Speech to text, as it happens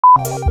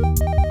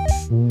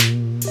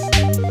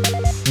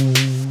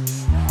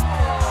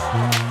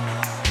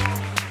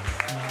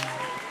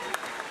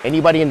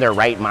Anybody in their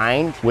right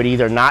mind would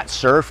either not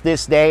surf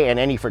this day, and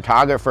any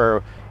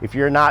photographer, if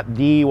you're not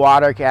the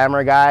water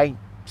camera guy,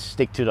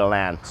 stick to the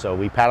land. So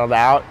we paddled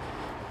out,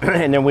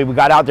 and then we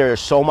got out there, there's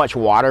so much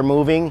water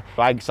moving.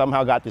 So I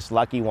somehow got this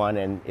lucky one,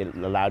 and it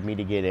allowed me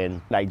to get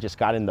in. I just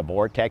got in the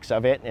vortex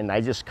of it, and I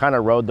just kind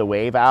of rode the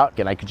wave out,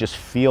 and I could just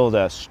feel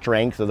the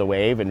strength of the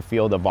wave and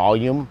feel the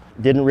volume.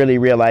 Didn't really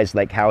realize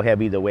like how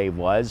heavy the wave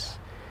was.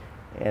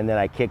 And then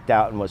I kicked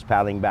out and was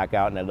paddling back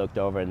out, and I looked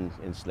over, and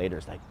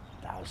Slater's like,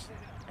 that was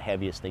the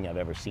heaviest thing I've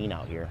ever seen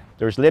out here.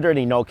 There's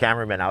literally no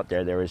cameraman out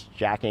there. There was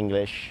Jack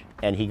English,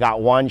 and he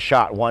got one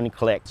shot, one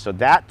click. So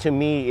that to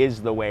me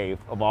is the wave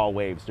of all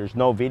waves. There's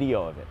no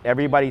video of it.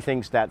 Everybody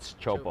thinks that's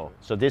Chopo.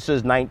 So this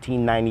is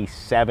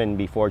 1997,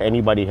 before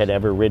anybody had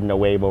ever ridden a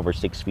wave over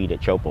 6 feet at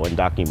Chopo and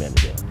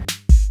documented it.